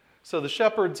So the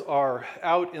shepherds are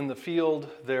out in the field.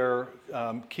 They're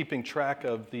keeping track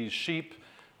of these sheep,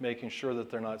 making sure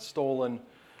that they're not stolen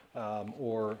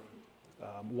or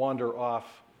wander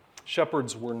off.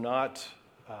 Shepherds were not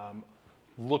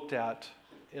looked at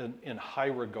in high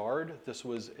regard. This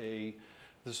was a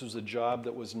job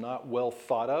that was not well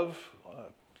thought of.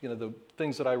 The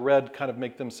things that I read kind of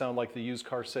make them sound like the used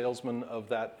car salesman of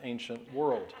that ancient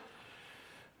world.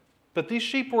 But these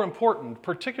sheep were important,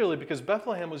 particularly because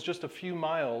Bethlehem was just a few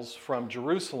miles from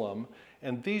Jerusalem,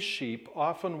 and these sheep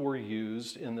often were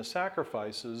used in the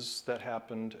sacrifices that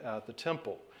happened at the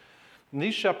temple. And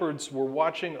these shepherds were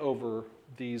watching over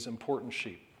these important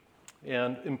sheep,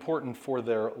 and important for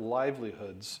their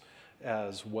livelihoods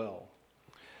as well.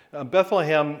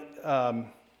 Bethlehem,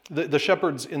 the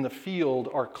shepherds in the field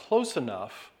are close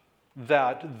enough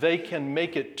that they can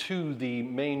make it to the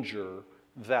manger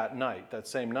that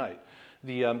same night.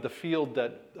 The field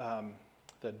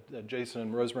that Jason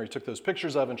and Rosemary took those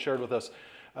pictures of and shared with us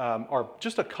are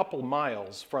just a couple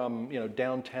miles from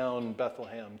downtown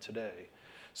Bethlehem today.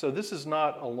 So this is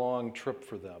not a long trip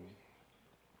for them.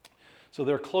 So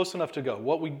they're close enough to go.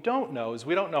 What we don't know is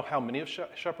we don't know how many of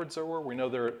shepherds there were. We know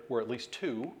there were at least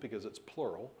two because it's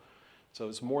plural. So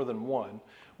it's more than one.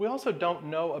 We also don't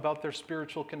know about their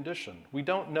spiritual condition. We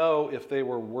don't know if they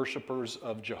were worshipers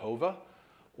of Jehovah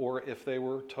or if they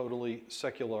were totally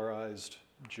secularized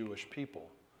Jewish people.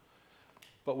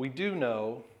 But we do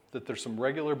know that there's some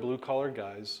regular blue-collar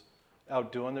guys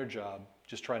out doing their job,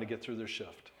 just trying to get through their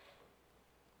shift.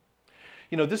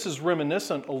 This is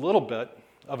reminiscent a little bit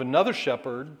of another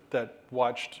shepherd that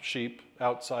watched sheep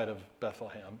outside of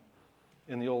Bethlehem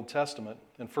in the Old Testament.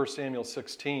 In 1 Samuel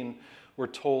 16, we're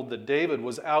told that David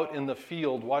was out in the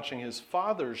field watching his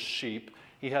father's sheep.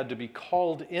 He had to be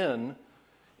called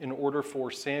in order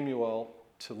for Samuel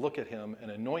to look at him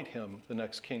and anoint him the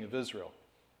next king of Israel.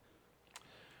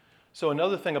 So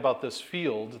another thing about this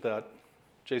field that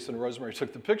Jason and Rosemary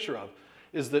took the picture of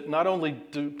is that not only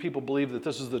do people believe that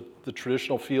this is the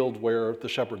traditional field where the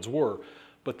shepherds were,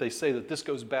 but they say that this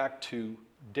goes back to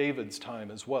David's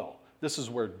time as well. This is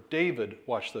where David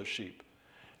watched those sheep.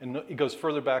 And it goes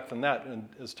further back than that, and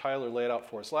as Tyler laid out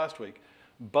for us last week,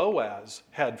 Boaz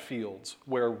had fields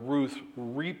where Ruth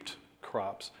reaped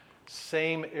crops,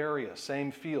 same area,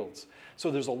 same fields.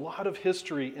 So there's a lot of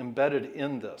history embedded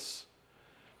in this,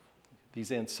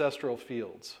 these ancestral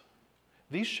fields.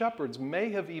 These shepherds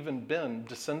may have even been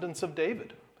descendants of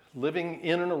David, living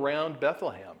in and around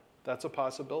Bethlehem. That's a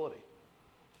possibility.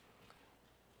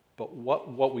 But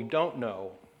what we don't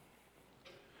know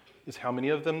is how many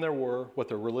of them there were, what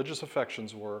their religious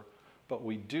affections were, but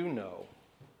we do know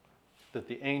that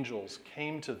the angels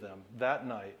came to them that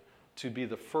night to be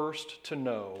the first to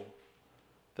know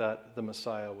that the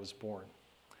Messiah was born.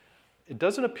 It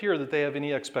doesn't appear that they have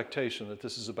any expectation that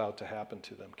this is about to happen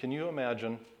to them. Can you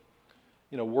imagine,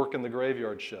 working the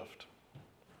graveyard shift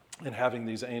and having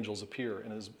these angels appear?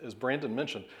 And as Brandon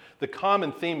mentioned, the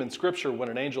common theme in Scripture when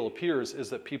an angel appears is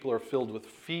that people are filled with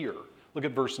fear. Look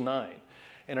at verse 9.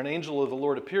 And an angel of the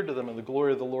Lord appeared to them, and the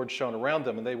glory of the Lord shone around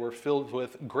them, and they were filled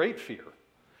with great fear.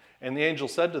 And the angel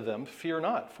said to them, "Fear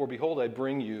not, for behold, I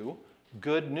bring you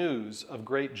good news of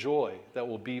great joy that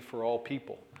will be for all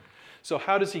people." So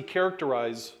how does he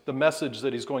characterize the message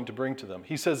that he's going to bring to them?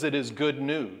 He says it is good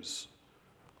news.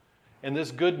 And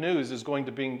this good news is going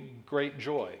to bring great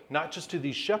joy, not just to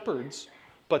these shepherds,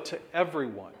 but to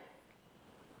everyone.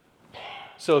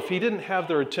 So if he didn't have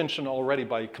their attention already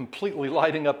by completely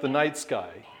lighting up the night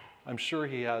sky, I'm sure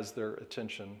he has their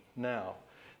attention now.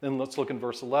 Then let's look in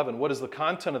verse 11. What is the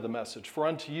content of the message? "For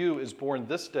unto you is born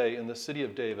this day in the city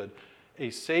of David a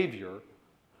Savior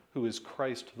who is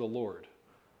Christ the Lord."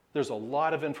 There's a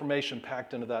lot of information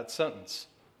packed into that sentence.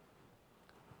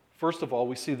 First of all,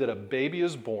 we see that a baby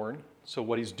is born. So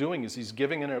what he's doing is he's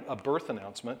giving a birth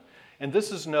announcement. And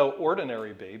this is no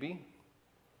ordinary baby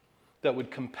that would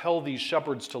compel these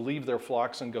shepherds to leave their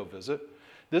flocks and go visit.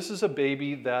 This is a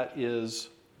baby that is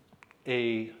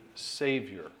a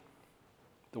Savior,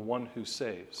 the one who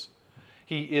saves.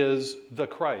 He is the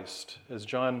Christ. As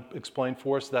John explained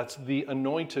for us, that's the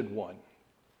anointed one.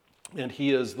 And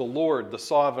he is the Lord, the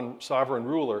sovereign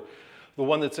ruler, the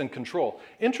one that's in control.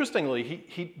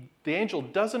 Interestingly, the angel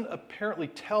doesn't apparently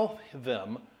tell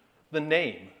them the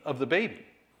name of the baby.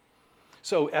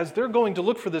 So as they're going to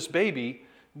look for this baby,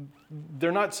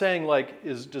 they're not saying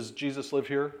does Jesus live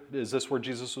here? Is this where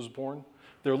Jesus was born?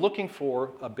 They're looking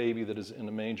for a baby that is in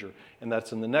a manger. And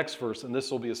that's in the next verse. "And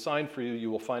this will be a sign for you. You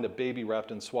will find a baby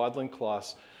wrapped in swaddling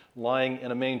cloths lying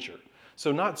in a manger."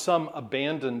 So not some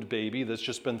abandoned baby that's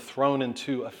just been thrown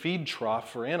into a feed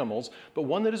trough for animals, but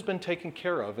one that has been taken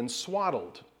care of and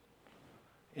swaddled.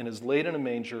 and is laid in a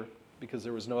manger because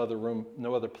there was no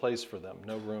other place for them,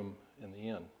 no room in the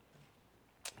inn.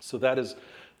 So that is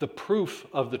the proof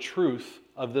of the truth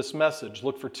of this message.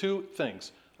 Look for two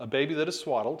things: a baby that is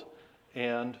swaddled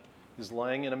and is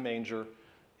laying in a manger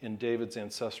in David's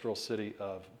ancestral city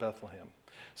of Bethlehem.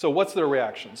 So what's their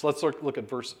reactions? Let's look at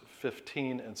verse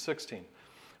 15 and 16.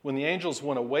 When the angels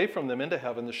went away from them into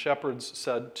heaven, the shepherds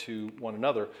said to one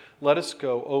another, "Let us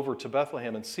go over to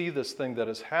Bethlehem and see this thing that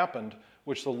has happened,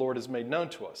 which the Lord has made known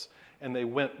to us." And they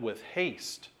went with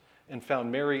haste and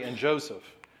found Mary and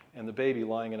Joseph and the baby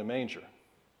lying in a manger.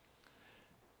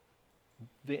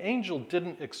 The angel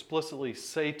didn't explicitly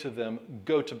say to them,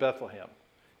 "Go to Bethlehem."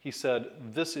 He said,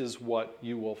 "This is what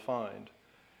you will find."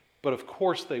 But of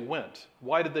course they went.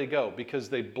 Why did they go? Because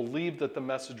they believed that the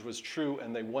message was true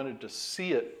and they wanted to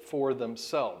see it for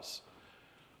themselves.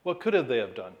 What could they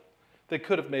have done? They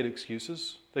could have made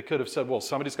excuses. They could have said, "Well,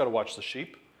 somebody's got to watch the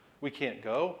sheep. We can't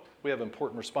go. We have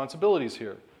important responsibilities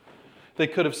here." They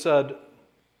could have said,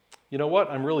 "You know what?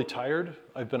 I'm really tired.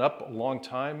 I've been up a long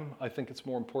time. I think it's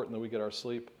more important that we get our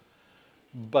sleep."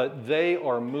 But they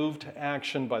are moved to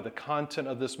action by the content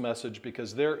of this message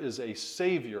because there is a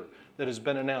Savior that has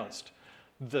been announced.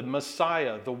 The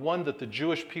Messiah, the one that the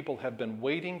Jewish people have been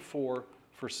waiting for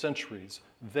centuries.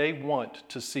 They want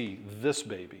to see this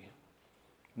baby.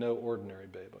 No ordinary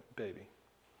baby.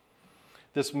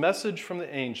 This message from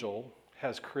the angel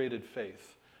has created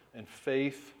faith, and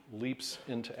faith leaps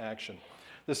into action.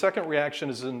 The second reaction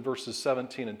is in verses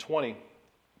 17 and 20.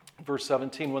 Verse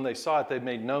 17, when they saw it, they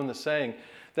made known the saying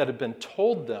that had been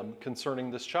told them concerning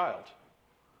this child.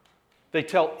 They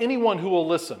tell anyone who will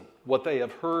listen what they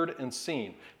have heard and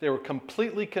seen. They were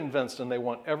completely convinced, and they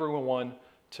want everyone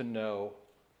to know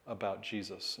about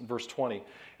Jesus. In verse 20,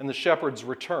 and the shepherds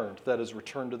returned, that is,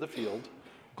 returned to the field,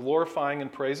 glorifying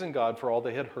and praising God for all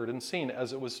they had heard and seen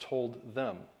as it was told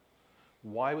them.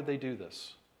 Why would they do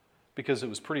this? Because it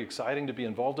was pretty exciting to be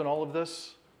involved in all of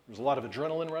this? There was a lot of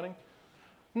adrenaline running?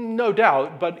 No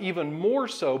doubt, but even more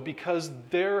so because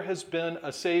there has been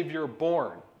a Savior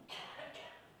born.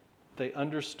 They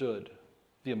understood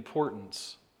the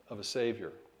importance of a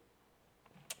Savior.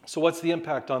 So what's the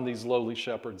impact on these lowly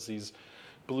shepherds, these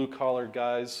blue-collar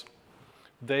guys?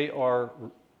 They are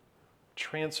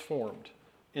transformed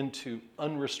into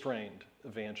unrestrained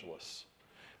evangelists.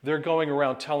 They're going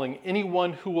around telling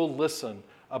anyone who will listen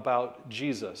about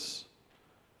Jesus.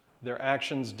 Their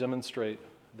actions demonstrate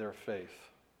their faith.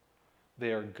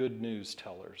 They are good news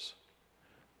tellers.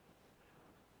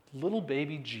 Little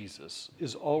baby Jesus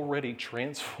is already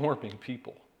transforming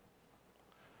people,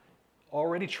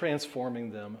 already transforming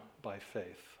them by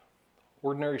faith.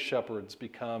 Ordinary shepherds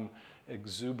become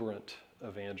exuberant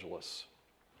evangelists.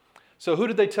 So who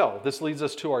did they tell? This leads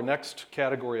us to our next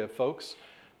category of folks.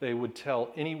 They would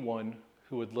tell anyone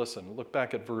who would listen. Look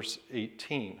back at verse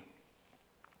 18.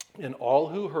 And all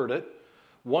who heard it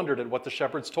wondered at what the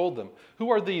shepherds told them.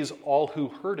 Who are these all who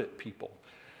heard it people?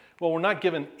 Well, we're not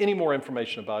given any more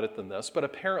information about it than this, but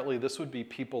apparently this would be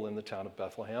people in the town of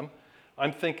Bethlehem.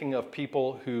 I'm thinking of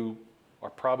people who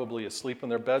are probably asleep in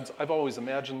their beds. I've always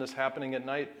imagined this happening at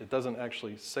night. It doesn't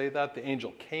actually say that. The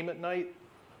angel came at night.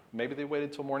 Maybe they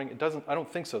waited till morning. I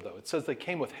don't think so, though. It says they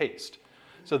came with haste.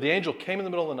 So the angel came in the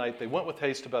middle of the night. They went with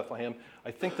haste to Bethlehem. I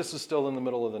think this is still in the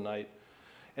middle of the night.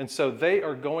 And so they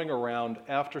are going around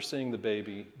after seeing the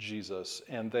baby, Jesus,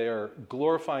 and they are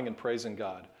glorifying and praising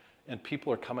God. And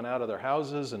people are coming out of their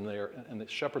houses, and the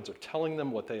shepherds are telling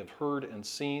them what they have heard and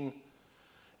seen.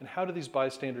 And how do these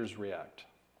bystanders react?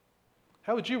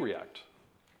 How would you react?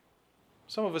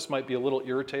 Some of us might be a little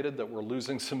irritated that we're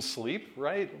losing some sleep,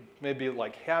 right? Maybe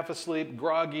like half asleep,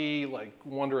 groggy, like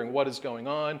wondering what is going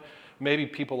on. Maybe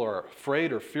people are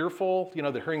afraid or fearful.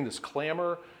 They're hearing this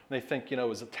clamor. And they think,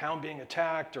 is the town being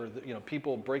attacked or,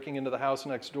 people breaking into the house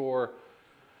next door?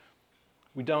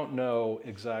 We don't know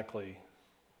exactly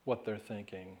what they're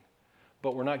thinking,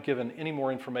 but we're not given any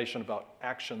more information about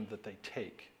action that they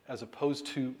take, as opposed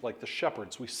to like the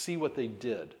shepherds. We see what they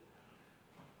did.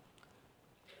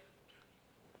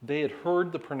 They had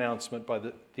heard the pronouncement by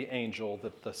the angel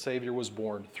that the Savior was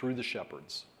born through the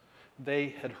shepherds. They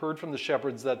had heard from the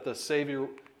shepherds that the Savior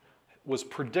was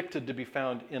predicted to be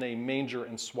found in a manger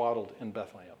and swaddled in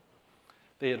Bethlehem.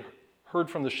 They had heard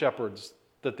from the shepherds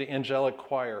that the angelic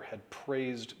choir had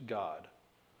praised God.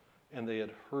 And they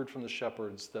had heard from the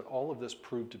shepherds that all of this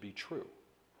proved to be true.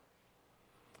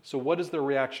 So what is their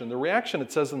reaction? The reaction,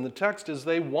 it says in the text, is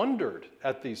they wondered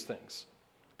at these things.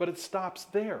 But it stops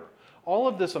there. All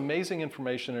of this amazing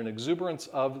information and exuberance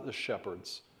of the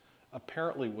shepherds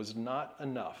apparently was not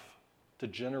enough to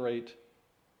generate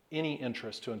any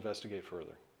interest to investigate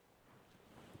further.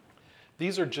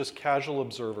 These are just casual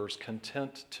observers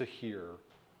content to hear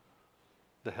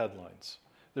the headlines.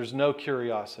 There's no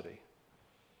curiosity,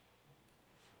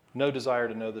 no desire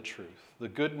to know the truth. The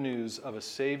good news of a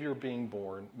Savior being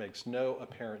born makes no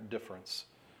apparent difference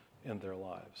in their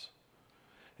lives.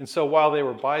 And so while they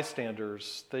were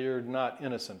bystanders, they are not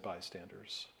innocent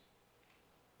bystanders.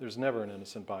 There's never an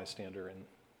innocent bystander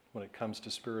when it comes to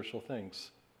spiritual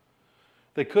things.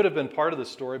 They could have been part of the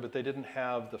story, but they didn't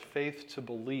have the faith to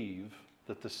believe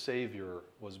that the Savior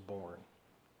was born.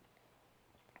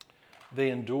 They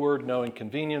endured no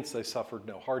inconvenience, they suffered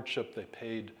no hardship, they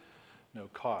paid no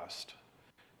cost.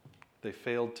 They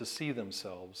failed to see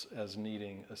themselves as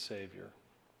needing a Savior.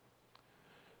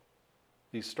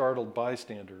 These startled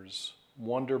bystanders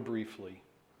wonder briefly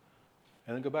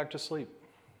and then go back to sleep.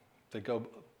 They go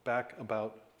back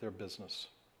about their business.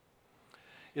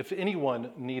 If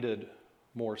anyone needed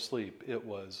more sleep, it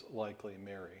was likely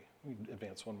Mary. We can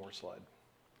advance one more slide.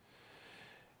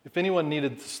 If anyone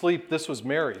needed sleep, this was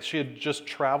Mary. She had just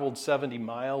traveled 70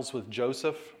 miles with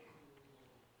Joseph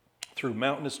through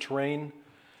mountainous terrain.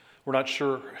 We're not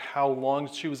sure how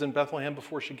long she was in Bethlehem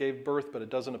before she gave birth, but it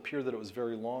doesn't appear that it was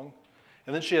very long.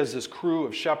 And then she has this crew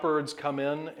of shepherds come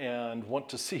in and want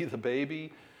to see the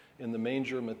baby in the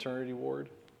manger maternity ward.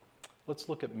 Let's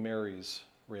look at Mary's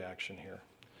reaction here.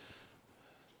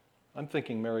 I'm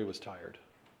thinking Mary was tired,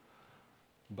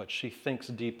 but she thinks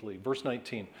deeply. Verse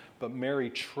 19, but Mary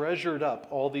treasured up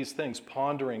all these things,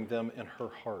 pondering them in her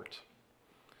heart.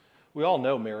 We all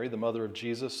know Mary, the mother of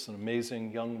Jesus, an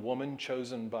amazing young woman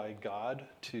chosen by God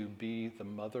to be the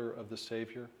mother of the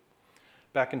Savior.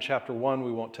 Back in chapter 1,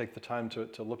 we won't take the time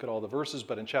to look at all the verses,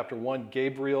 but in chapter 1,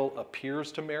 Gabriel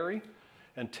appears to Mary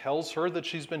and tells her that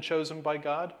she's been chosen by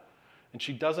God, and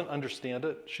she doesn't understand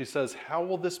it. She says, how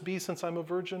will this be since I'm a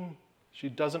virgin? She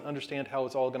doesn't understand how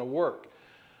it's all going to work.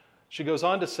 She goes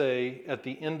on to say at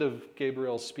the end of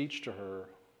Gabriel's speech to her,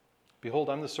 behold,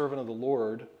 I'm the servant of the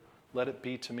Lord. Let it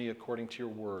be to me according to your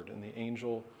word. And the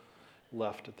angel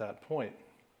left at that point.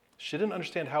 She didn't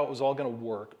understand how it was all going to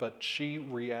work, but she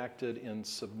reacted in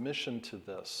submission to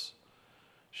this.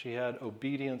 She had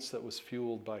obedience that was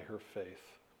fueled by her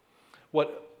faith.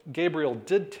 What Gabriel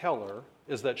did tell her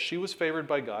is that she was favored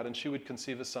by God and she would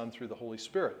conceive a son through the Holy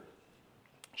Spirit.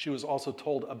 She was also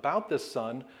told about this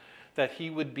son that he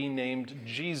would be named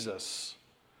Jesus.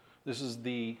 This is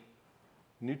the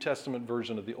New Testament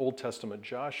version of the Old Testament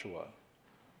Joshua.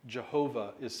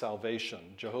 Jehovah is salvation.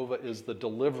 Jehovah is the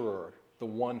deliverer, the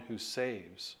one who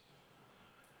saves.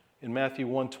 In Matthew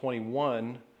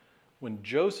 1:21, when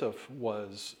Joseph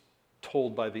was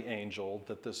told by the angel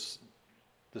that this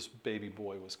baby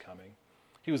boy was coming,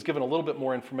 he was given a little bit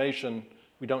more information.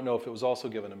 We don't know if it was also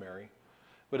given to Mary.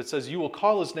 But it says, you will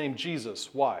call his name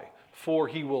Jesus. Why? For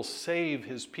he will save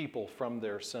his people from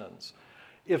their sins.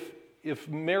 If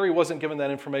Mary wasn't given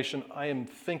that information, I am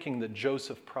thinking that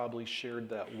Joseph probably shared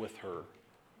that with her.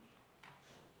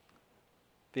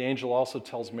 The angel also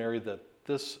tells Mary that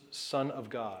this Son of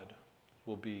God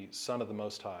will be Son of the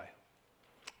Most High,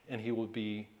 and he will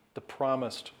be the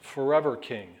promised forever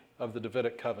King of the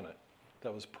Davidic covenant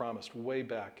that was promised way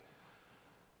back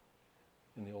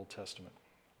in the Old Testament.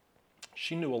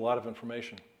 She knew a lot of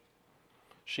information.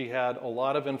 She had a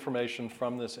lot of information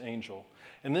from this angel.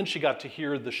 And then she got to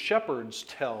hear the shepherds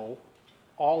tell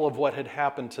all of what had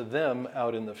happened to them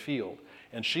out in the field.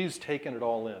 And she's taken it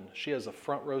all in. She has a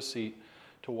front row seat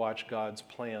to watch God's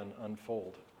plan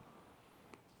unfold.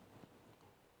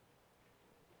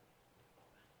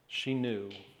 She knew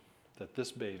that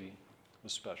this baby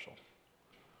was special.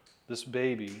 This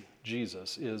baby,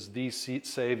 Jesus, is the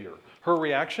Savior. Her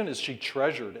reaction is she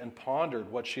treasured and pondered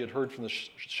what she had heard from the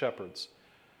shepherds.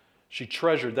 She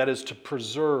treasured, that is to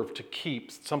preserve, to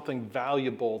keep something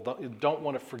valuable. You don't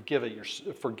want to forget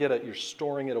it. You're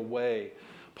storing it away.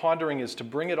 Pondering is to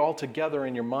bring it all together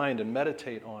in your mind and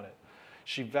meditate on it.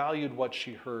 She valued what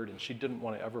she heard and she didn't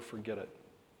want to ever forget it.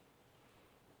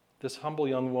 This humble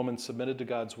young woman submitted to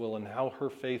God's will and how her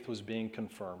faith was being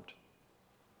confirmed.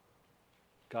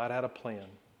 God had a plan,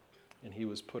 and he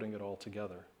was putting it all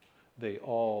together. They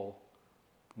all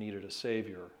needed a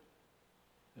Savior,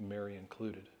 and Mary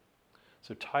included.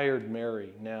 So tired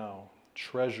Mary now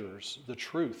treasures the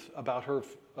truth about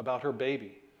her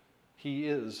baby. He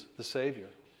is the Savior.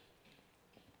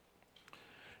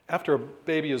 After a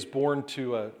baby is born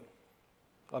to an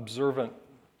observant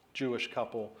Jewish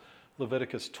couple,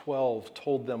 Leviticus 12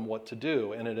 told them what to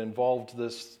do, and it involved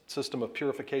this system of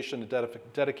purification and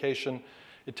dedication.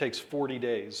 It takes 40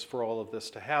 days for all of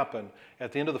this to happen.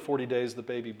 At the end of the 40 days, the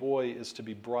baby boy is to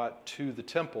be brought to the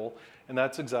temple, and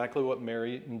that's exactly what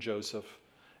Mary and Joseph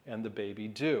and the baby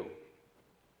do.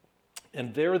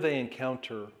 And there they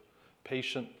encounter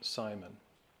patient Simon.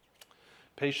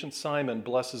 Patient Simon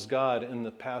blesses God in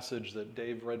the passage that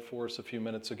Dave read for us a few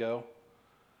minutes ago.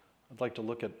 I'd like to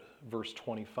look at verse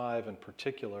 25 in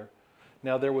particular.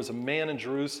 Now there was a man in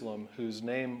Jerusalem whose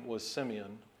name was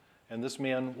Simeon, and this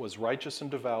man was righteous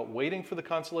and devout, waiting for the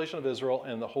consolation of Israel,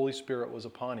 and the Holy Spirit was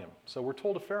upon him. So we're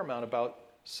told a fair amount about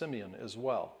Simeon as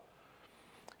well.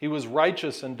 He was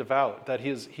righteous and devout, that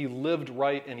he lived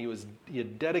right, and he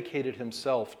had dedicated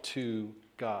himself to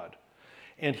God.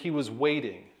 And he was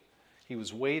waiting. He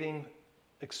was waiting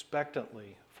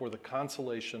expectantly for the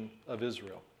consolation of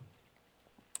Israel.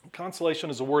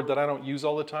 Consolation is a word that I don't use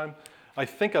all the time. I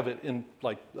think of it in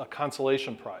like a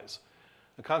consolation prize.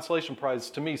 A consolation prize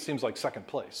to me seems like second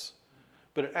place,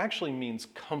 but it actually means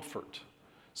comfort.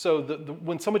 So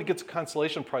when somebody gets a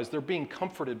consolation prize, they're being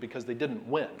comforted because they didn't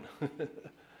win.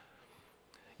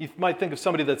 You might think of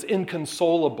somebody that's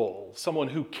inconsolable, someone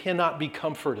who cannot be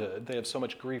comforted. They have so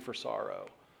much grief or sorrow.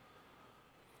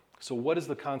 So what is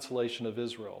the consolation of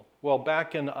Israel? Well,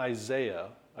 back in Isaiah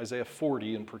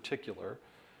 40 in particular,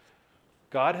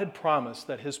 God had promised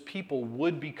that his people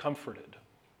would be comforted.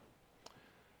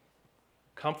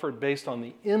 Comfort based on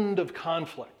the end of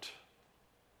conflict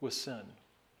with sin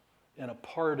and a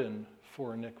pardon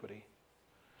for iniquity.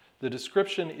 The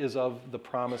description is of the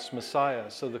promised Messiah.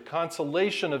 So the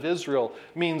consolation of Israel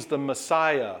means the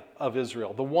Messiah of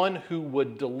Israel, the one who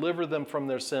would deliver them from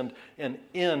their sin and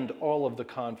end all of the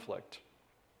conflict.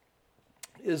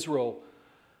 Israel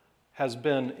has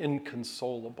been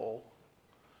inconsolable.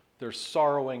 They're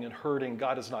sorrowing and hurting.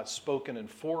 God has not spoken in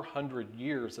 400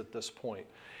 years at this point.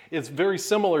 It's very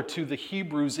similar to the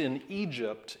Hebrews in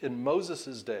Egypt in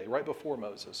Moses' day, right before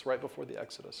Moses, right before the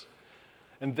Exodus.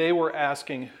 And they were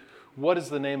asking, what is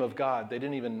the name of God? They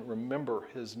didn't even remember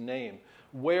his name.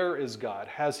 Where is God?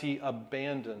 Has he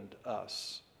abandoned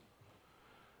us?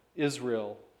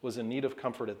 Israel was in need of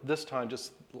comfort at this time,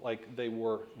 just like they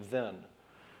were then.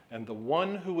 And the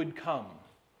one who would come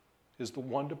is the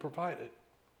one to provide it.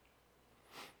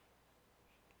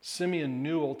 Simeon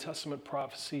knew Old Testament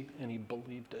prophecy, and he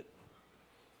believed it.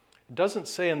 It doesn't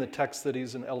say in the text that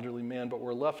he's an elderly man, but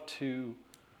we're left to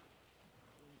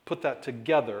put that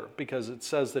together because it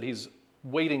says that he's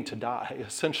waiting to die,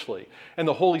 essentially. And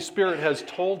the Holy Spirit has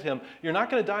told him, you're not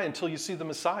going to die until you see the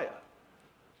Messiah.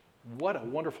 What a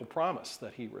wonderful promise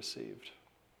that he received.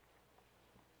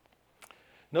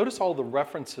 Notice all the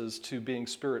references to being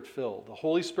Spirit-filled. The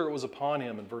Holy Spirit was upon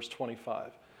him in verse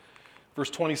 25. Verse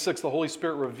 26, the Holy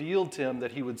Spirit revealed to him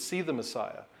that he would see the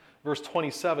Messiah. Verse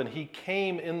 27, he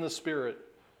came in the Spirit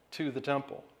to the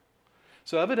temple.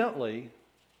 So evidently,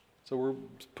 so we're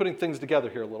putting things together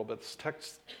here a little bit. This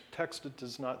text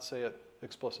does not say it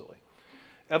explicitly.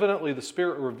 Evidently, the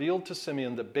Spirit revealed to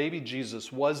Simeon that baby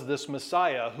Jesus was this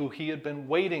Messiah who he had been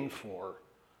waiting for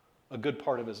a good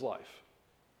part of his life.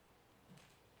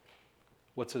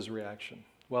 What's his reaction?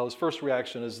 Well, his first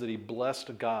reaction is that he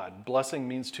blessed God. Blessing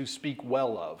means to speak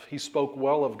well of. He spoke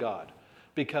well of God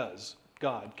because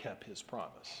God kept his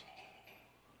promise.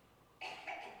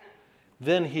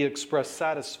 Then he expressed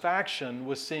satisfaction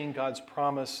with seeing God's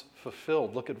promise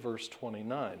fulfilled. Look at verse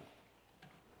 29.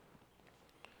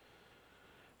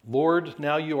 Lord,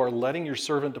 now you are letting your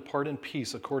servant depart in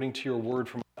peace according to your word,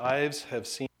 for my eyes have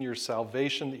seen your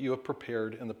salvation that you have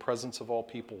prepared in the presence of all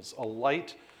peoples, a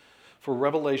light for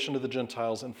revelation to the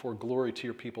Gentiles and for glory to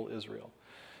your people Israel.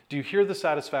 Do you hear the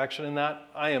satisfaction in that?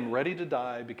 I am ready to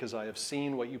die because I have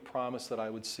seen what you promised that I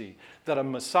would see. That a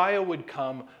Messiah would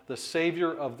come, the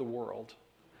Savior of the world.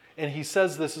 And he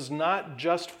says this is not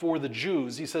just for the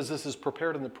Jews. He says this is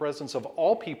prepared in the presence of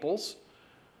all peoples,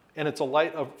 and it's a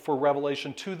light for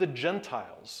revelation to the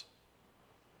Gentiles.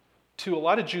 To a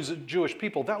lot of Jewish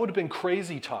people, that would have been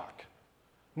crazy talk.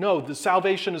 No, the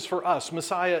salvation is for us.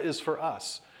 Messiah is for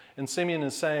us. And Simeon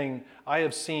is saying, I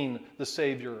have seen the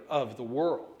Savior of the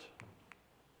world.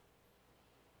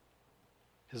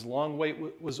 His long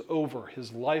wait was over.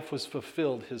 His life was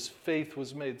fulfilled. His faith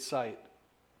was made sight.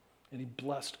 And he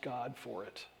blessed God for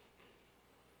it.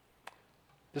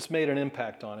 This made an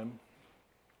impact on him,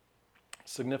 a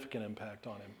significant impact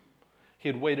on him. He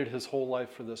had waited his whole life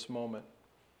for this moment.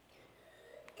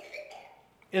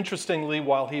 Interestingly,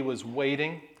 while he was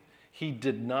waiting, he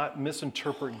did not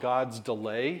misinterpret God's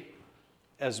delay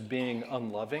as being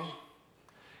unloving.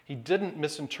 He didn't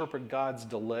misinterpret God's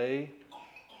delay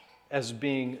as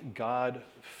being God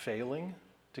failing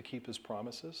to keep his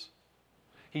promises.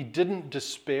 He didn't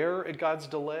despair at God's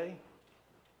delay.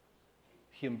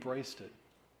 He embraced it.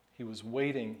 He was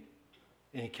waiting,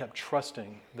 and he kept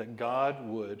trusting that God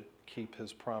would keep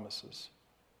his promises.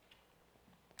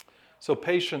 So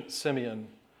patient Simeon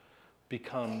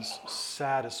becomes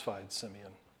satisfied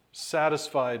Simeon,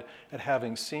 satisfied at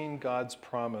having seen God's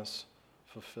promise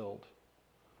fulfilled.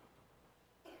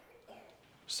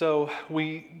 So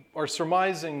we are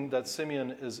surmising that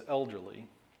Simeon is elderly.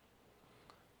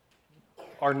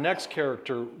 Our next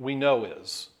character we know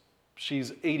is,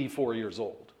 she's 84 years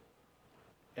old,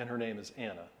 and her name is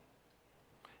Anna.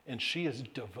 And she is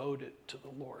devoted to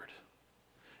the Lord.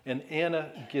 And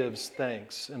Anna gives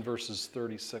thanks in verses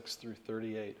 36 through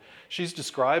 38. She's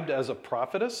described as a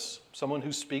prophetess, someone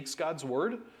who speaks God's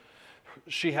word.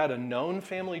 She had a known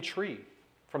family tree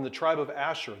from the tribe of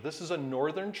Asher. This is a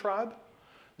northern tribe.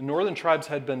 The northern tribes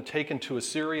had been taken to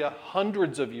Assyria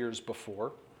hundreds of years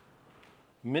before.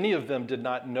 Many of them did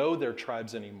not know their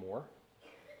tribes anymore,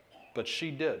 but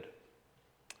she did.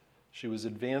 She was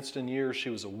advanced in years. She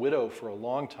was a widow for a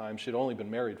long time. She'd only been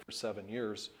married for 7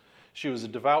 years. She was a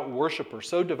devout worshiper,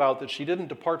 so devout that she didn't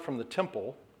depart from the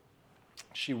temple.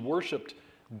 She worshiped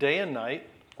day and night,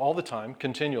 all the time,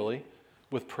 continually,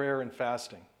 with prayer and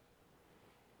fasting.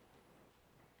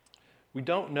 We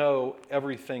don't know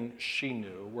everything she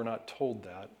knew. We're not told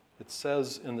that. It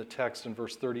says in the text in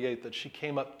verse 38 that she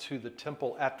came up to the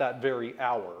temple at that very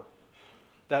hour.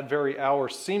 That very hour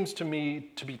seems to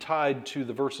me to be tied to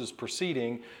the verses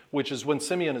preceding, which is when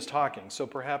Simeon is talking. So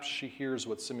perhaps she hears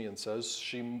what Simeon says.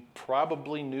 She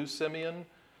probably knew Simeon,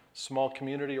 small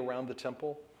community around the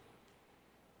temple.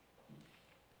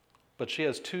 But she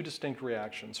has two distinct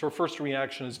reactions. Her first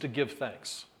reaction is to give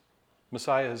thanks.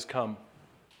 Messiah has come.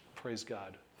 Praise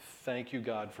God. Thank you,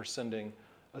 God, for sending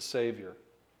a Savior.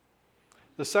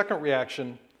 The second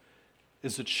reaction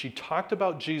is that she talked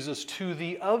about Jesus to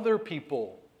the other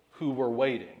people who were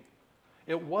waiting.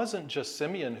 It wasn't just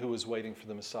Simeon who was waiting for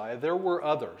the Messiah. There were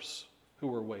others who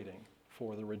were waiting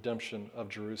for the redemption of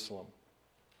Jerusalem,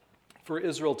 for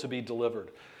Israel to be delivered.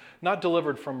 Not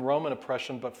delivered from Roman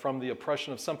oppression, but from the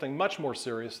oppression of something much more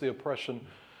serious, the oppression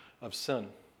of sin.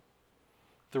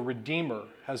 The Redeemer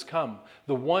has come,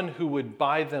 the one who would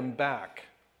buy them back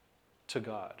to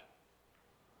God.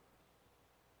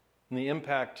 And the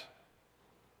impact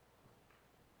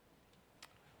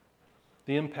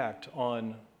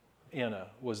on Anna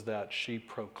was that she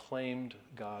proclaimed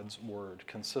God's word,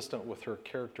 consistent with her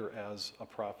character as a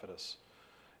prophetess.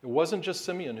 It wasn't just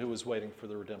Simeon who was waiting for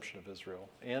the redemption of Israel.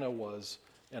 Anna was,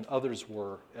 and others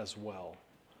were as well.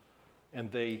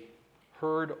 And they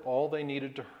heard all they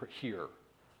needed to hear.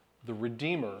 The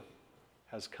Redeemer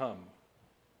has come.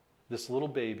 This little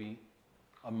baby,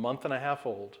 a month and a half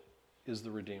old, is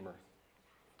the Redeemer.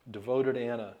 Devoted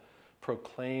Anna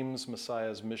proclaims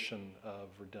Messiah's mission of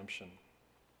redemption.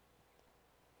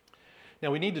 Now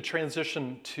we need to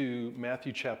transition to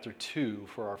Matthew chapter 2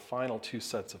 for our final two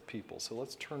sets of people. So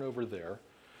let's turn over there.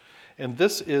 And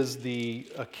this is the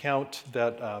account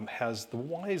that has the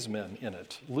wise men in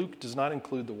it. Luke does not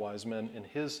include the wise men in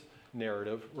his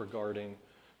narrative regarding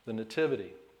the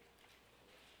Nativity.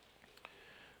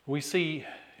 We see,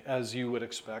 as you would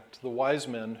expect, the wise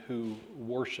men who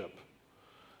worship.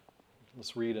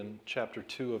 Let's read in chapter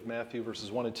 2 of Matthew,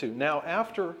 verses 1 and 2. Now,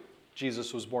 after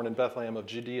Jesus was born in Bethlehem of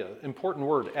Judea, important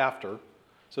word, after.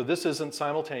 So this isn't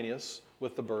simultaneous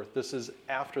with the birth. This is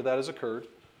after that has occurred.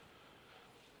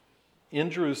 In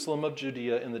Jerusalem of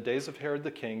Judea, in the days of Herod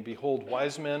the king, behold,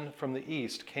 wise men from the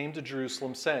east came to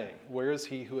Jerusalem, saying, where is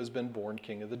he who has been born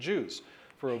King of the Jews?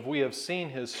 For we have seen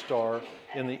his star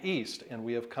in the east, and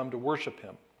we have come to worship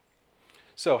him.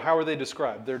 So how are they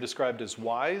described? They're described as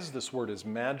wise. This word is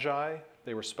magi.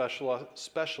 They were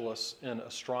specialists in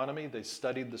astronomy. They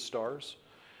studied the stars.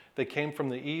 They came from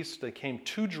the east. They came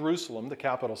to Jerusalem, the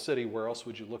capital city. Where else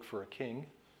would you look for a king?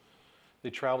 They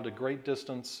traveled a great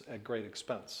distance at great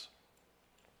expense.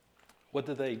 What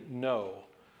did they know?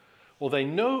 Well, they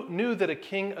knew that a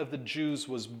king of the Jews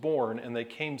was born, and they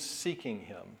came seeking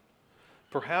him.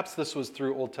 Perhaps this was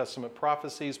through Old Testament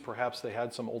prophecies. Perhaps they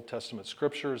had some Old Testament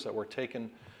scriptures that were taken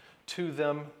to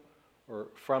them or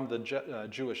from the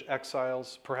Jewish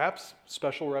exiles. Perhaps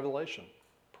special revelation.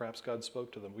 Perhaps God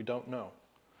spoke to them. We don't know.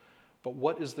 But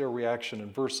what is their reaction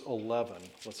in verse 11?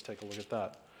 Let's take a look at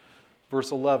that.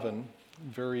 Verse 11,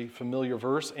 very familiar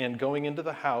verse. And going into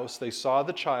the house, they saw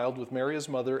the child with Mary his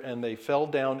mother, and they fell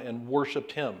down and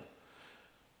worshiped him.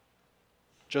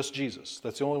 Just Jesus.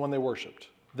 That's the only one they worshiped.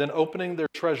 Then opening their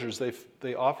treasures,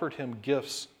 they offered him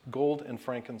gifts, gold and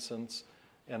frankincense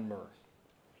and myrrh.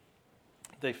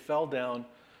 They fell down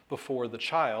before the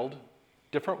child.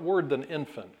 Different word than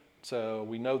infant. So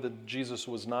we know that Jesus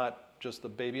was not just a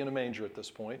baby in a manger at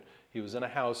this point. He was in a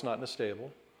house, not in a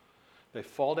stable. They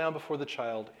fall down before the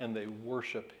child and they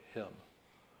worship him.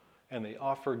 And they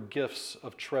offer gifts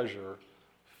of treasure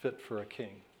fit for a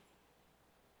king.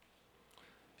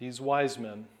 These wise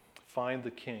men find the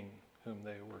king whom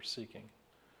they were seeking.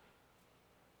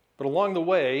 But along the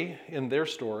way, in their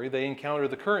story, they encounter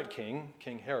the current king,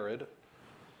 King Herod,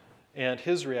 and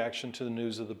his reaction to the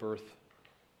news of the birth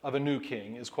of a new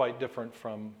king is quite different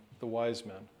from the wise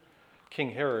men.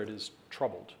 King Herod is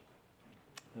troubled.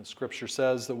 And Scripture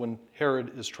says that when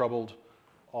Herod is troubled,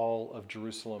 all of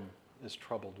Jerusalem is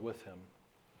troubled with him.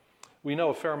 We know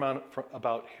a fair amount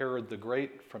about Herod the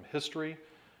Great from history.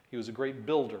 He was a great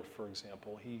builder, for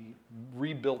example. He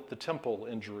rebuilt the temple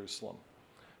in Jerusalem.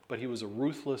 But he was a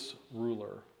ruthless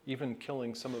ruler, even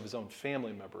killing some of his own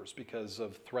family members because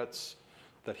of threats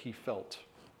that he felt.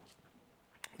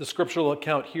 The scriptural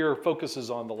account here focuses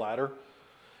on the latter.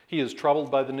 He is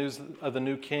troubled by the news of the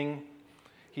new king.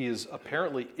 He is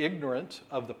apparently ignorant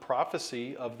of the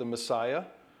prophecy of the Messiah,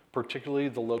 particularly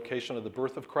the location of the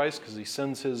birth of Christ, because he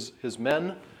sends his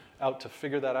men out to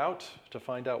figure that out, to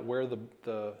find out where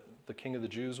the king of the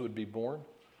Jews would be born.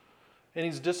 And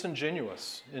he's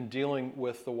disingenuous in dealing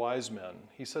with the wise men.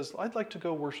 He says, I'd like to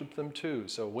go worship them too.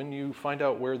 So when you find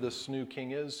out where this new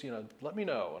king is, let me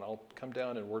know and I'll come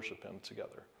down and worship him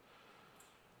together.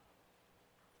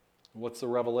 What's the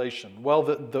revelation? Well,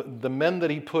 the men that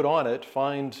he put on it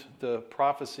find the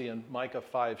prophecy in Micah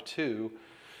 5:2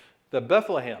 that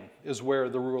Bethlehem is where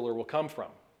the ruler will come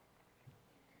from.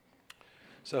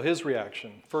 So his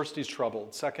reaction, first he's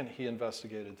troubled, second he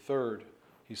investigated, third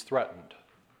he's threatened.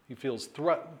 He feels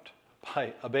threatened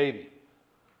by a baby,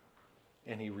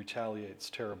 and he retaliates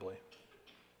terribly.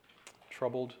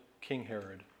 Troubled King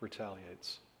Herod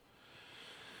retaliates.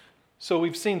 So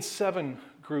we've seen 7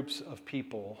 groups of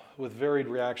people with varied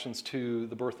reactions to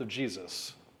the birth of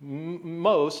Jesus.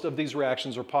 Most of these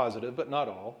reactions are positive, but not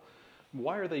all.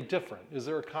 Why are they different? Is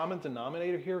there a common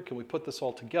denominator here? Can we put this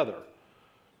all together?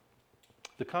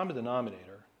 The common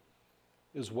denominator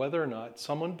is whether or not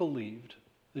someone believed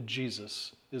that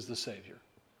Jesus is the Savior.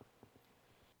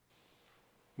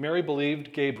 Mary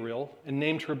believed Gabriel and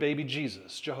named her baby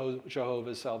Jesus,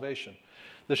 Jehovah's salvation.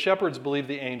 The shepherds believed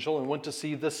the angel and went to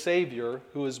see the Savior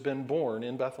who has been born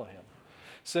in Bethlehem.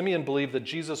 Simeon believed that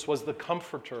Jesus was the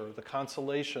comforter, the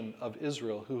consolation of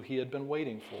Israel, who he had been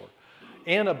waiting for.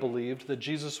 Anna believed that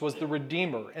Jesus was the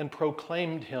Redeemer and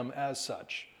proclaimed him as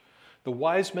such. The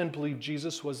wise men believed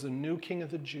Jesus was the new King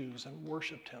of the Jews and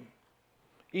worshiped him.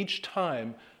 Each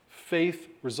time, faith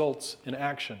results in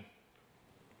action.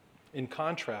 In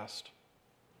contrast,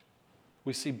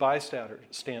 we see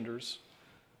bystanders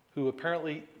who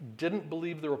apparently didn't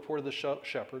believe the report of the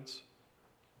shepherds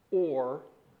or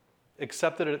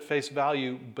accepted it at face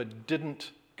value but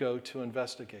didn't go to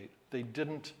investigate. They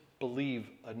didn't believe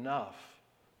enough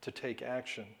to take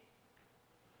action.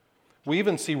 We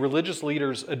even see religious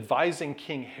leaders advising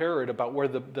King Herod about where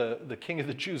the king of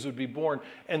the Jews would be born,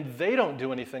 and they don't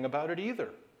do anything about it either.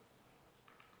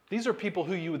 These are people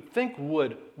who you would think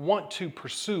would want to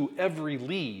pursue every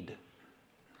lead.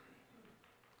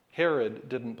 Herod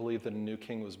didn't believe that a new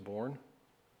king was born.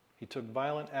 He took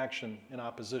violent action in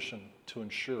opposition to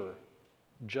ensure,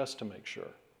 just to make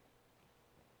sure.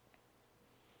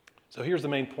 So here's the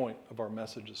main point of our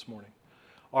message this morning.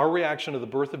 Our reaction to the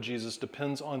birth of Jesus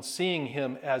depends on seeing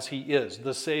him as he is,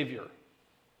 the Savior,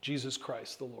 Jesus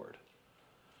Christ the Lord.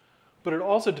 But it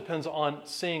also depends on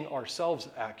seeing ourselves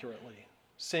accurately,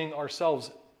 seeing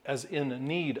ourselves as in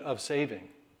need of saving.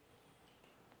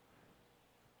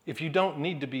 If you don't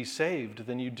need to be saved,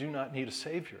 then you do not need a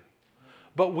Savior.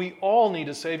 But we all need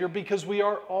a Savior because we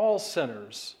are all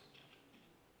sinners.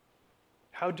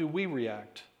 How do we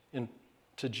react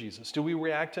to Jesus? Do we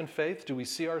react in faith? Do we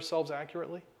see ourselves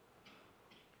accurately?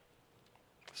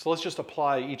 So let's just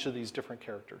apply each of these different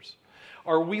characters.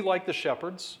 Are we like the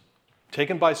shepherds,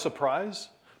 taken by surprise,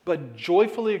 but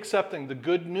joyfully accepting the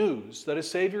good news that a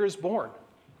Savior is born?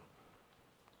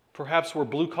 Perhaps we're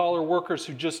blue-collar workers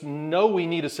who just know we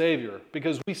need a Savior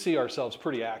because we see ourselves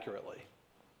pretty accurately.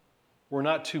 We're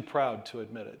not too proud to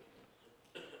admit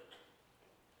it.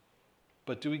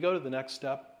 But do we go to the next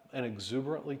step and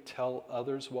exuberantly tell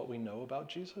others what we know about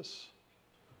Jesus?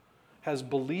 Has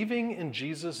believing in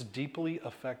Jesus deeply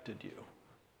affected you?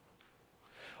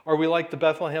 Are we like the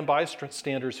Bethlehem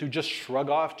bystanders who just shrug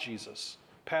off Jesus?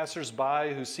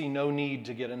 Passers-by who see no need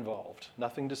to get involved.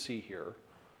 Nothing to see here.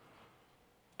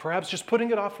 Perhaps just putting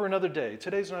it off for another day.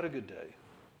 Today's not a good day.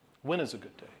 When is a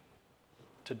good day?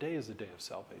 Today is the day of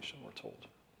salvation, we're told.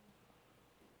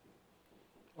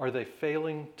 Are we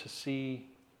failing to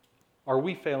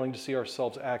see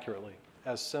ourselves accurately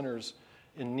as sinners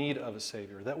in need of a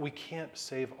Savior, that we can't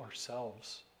save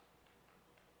ourselves?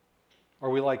 Are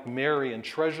we like Mary and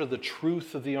treasure the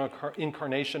truth of the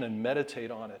incarnation and meditate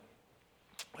on it?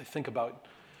 I think about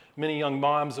many young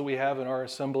moms that we have in our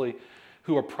assembly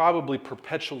who are probably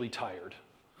perpetually tired,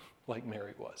 like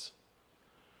Mary was,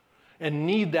 and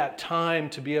need that time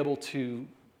to be able to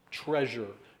treasure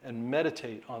and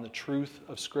meditate on the truth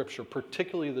of Scripture,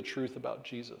 particularly the truth about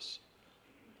Jesus.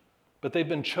 But they've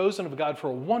been chosen of God for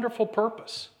a wonderful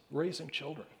purpose, raising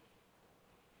children.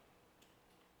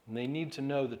 And they need to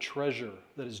know the treasure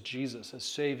that is Jesus as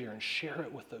Savior and share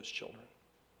it with those children.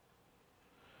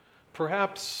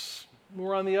 Perhaps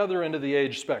we're on the other end of the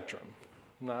age spectrum.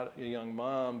 Not a young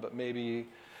mom, but maybe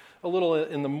a little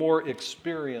in the more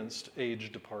experienced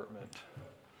age department.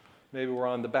 Maybe we're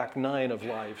on the back nine of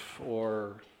life,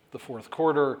 or the fourth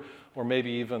quarter, or maybe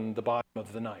even the bottom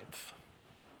of the ninth.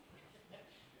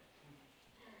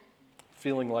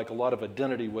 Feeling like a lot of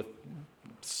identity with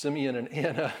Simeon and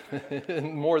Anna,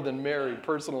 more than Mary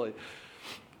personally.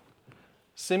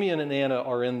 Simeon and Anna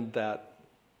are in that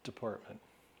department.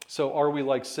 So are we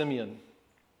like Simeon,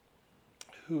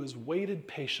 who has waited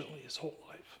patiently his whole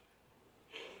life?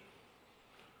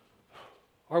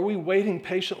 Are we waiting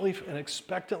patiently and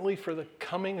expectantly for the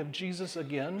coming of Jesus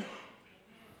again?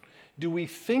 Do we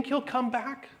think he'll come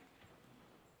back?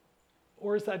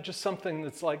 Or is that just something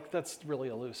that's really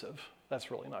elusive?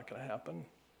 That's really not going to happen.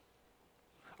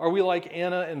 Are we like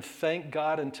Anna and thank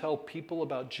God and tell people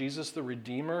about Jesus the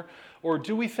Redeemer? Or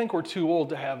do we think we're too old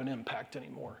to have an impact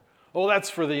anymore? Oh, that's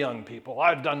for the young people.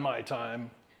 I've done my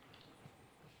time.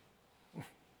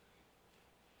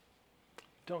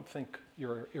 Don't think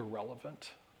you're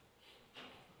irrelevant.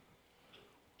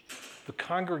 The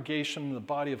congregation, the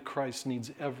body of Christ,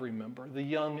 needs every member, the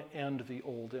young and the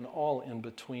old, and all in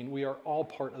between. We are all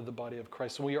part of the body of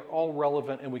Christ, and we are all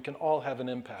relevant, and we can all have an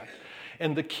impact.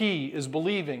 And the key is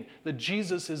believing that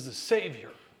Jesus is the Savior,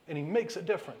 and he makes a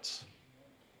difference.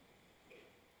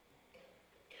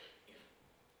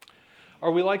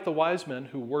 Are we like the wise men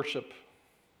who worship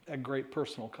at great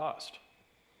personal cost?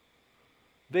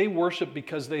 They worship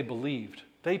because they believed.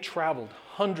 They traveled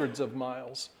hundreds of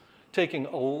miles, taking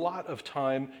a lot of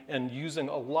time and using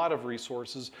a lot of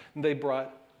resources. And they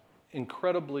brought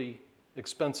incredibly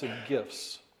expensive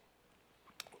gifts.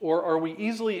 Or are we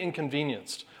easily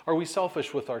inconvenienced? Are we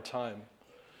selfish with our time?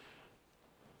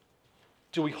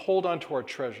 Do we hold on to our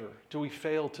treasure? Do we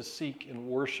fail to seek and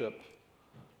worship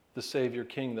the Savior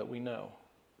King that we know?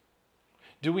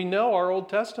 Do we know our Old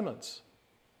Testaments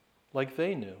like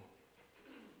they knew?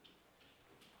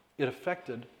 It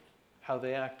affected how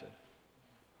they acted.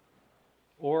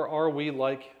 Or are we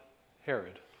like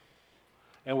Herod,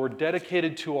 and we're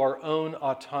dedicated to our own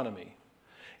autonomy,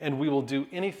 and we will do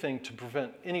anything to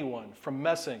prevent anyone from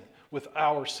messing with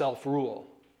our self-rule?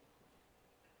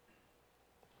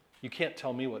 You can't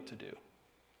tell me what to do.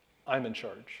 I'm in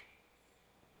charge.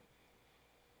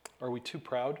 Are we too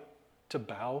proud to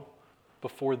bow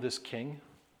before this king?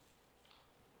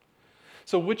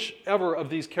 So whichever of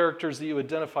these characters that you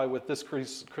identify with this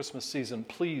Christmas season,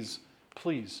 please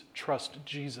trust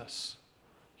Jesus.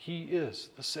 He is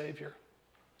the Savior.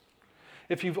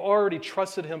 If you've already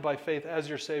trusted him by faith as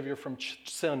your Savior from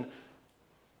sin,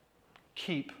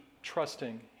 keep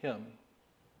trusting him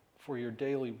for your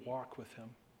daily walk with him.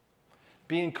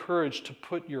 Be encouraged to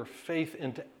put your faith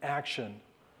into action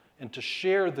and to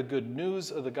share the good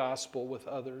news of the gospel with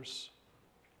others.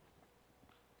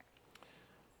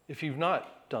 If you've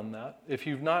not done that, if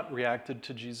you've not reacted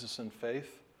to Jesus in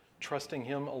faith, trusting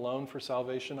him alone for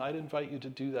salvation, I'd invite you to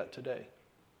do that today.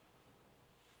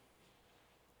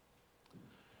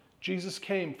 Jesus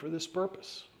came for this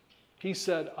purpose. He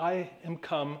said, I am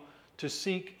come to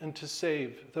seek and to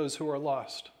save those who are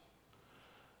lost.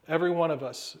 Every one of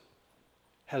us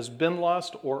has been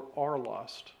lost or are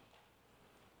lost.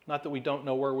 Not that we don't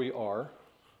know where we are.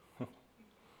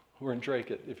 We're in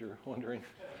Drake, if you're wondering.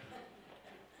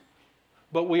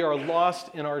 But we are lost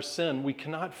in our sin. We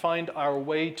cannot find our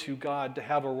way to God to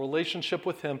have a relationship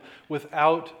with him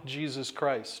without Jesus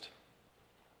Christ.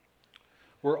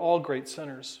 We're all great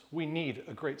sinners. We need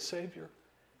a great Savior.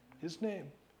 His name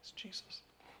is Jesus.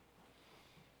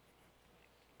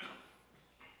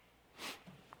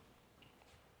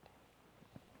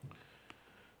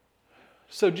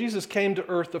 So Jesus came to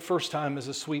earth the first time as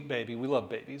a sweet baby. We love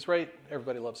babies, right?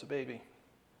 Everybody loves a baby.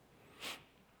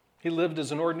 He lived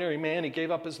as an ordinary man. He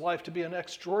gave up his life to be an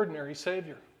extraordinary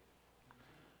Savior.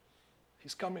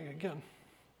 He's coming again.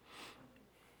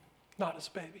 Not as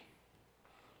a baby.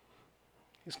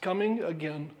 He's coming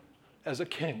again as a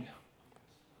king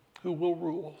who will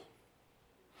rule.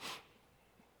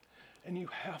 And you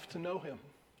have to know him.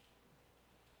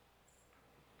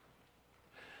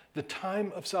 The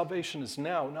time of salvation is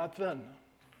now, not then.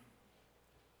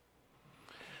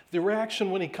 The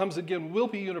reaction when he comes again will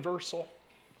be universal.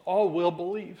 All will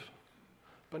believe,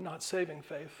 but not saving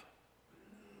faith.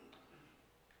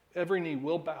 Every knee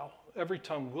will bow, every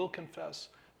tongue will confess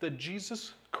that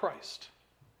Jesus Christ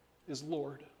is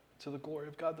Lord, to the glory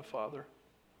of God the Father.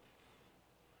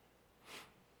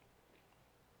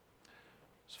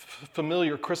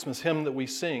 Familiar Christmas hymn that we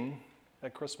sing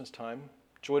at Christmas time,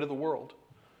 Joy to the World.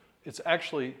 It's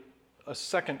actually a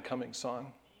second coming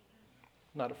song,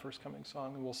 not a first coming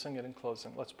song, and we'll sing it in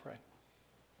closing. Let's pray.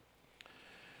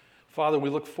 Father, we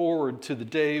look forward to the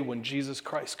day when Jesus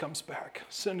Christ comes back.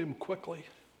 Send him quickly.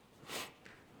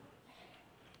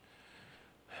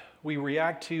 We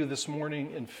react to you this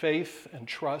morning in faith and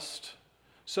trust,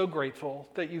 so grateful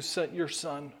that you sent your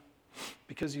Son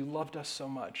because you loved us so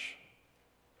much.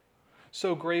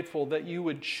 So grateful that you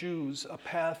would choose a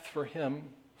path for him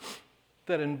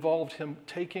that involved him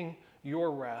taking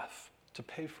your wrath to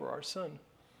pay for our sin.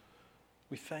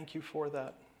 We thank you for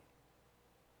that.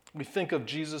 We think of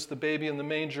Jesus, the baby in the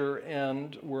manger,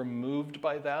 and we're moved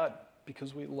by that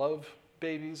because we love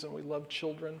babies and we love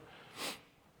children.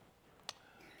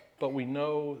 But we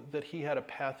know that he had a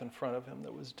path in front of him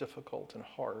that was difficult and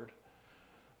hard,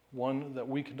 one that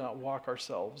we could not walk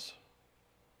ourselves.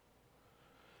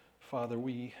 Father,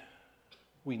 we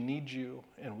need you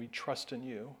and we trust in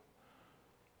you.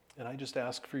 And I just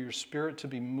ask for your Spirit to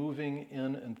be moving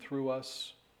in and through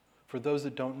us. For those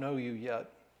that don't know you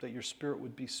yet, that your Spirit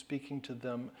would be speaking to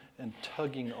them and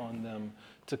tugging on them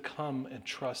to come and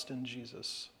trust in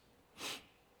Jesus.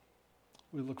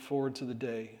 We look forward to the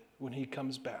day when he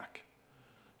comes back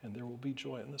and there will be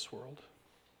joy in this world.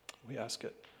 We ask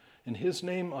it in his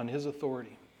name, on his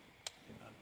authority.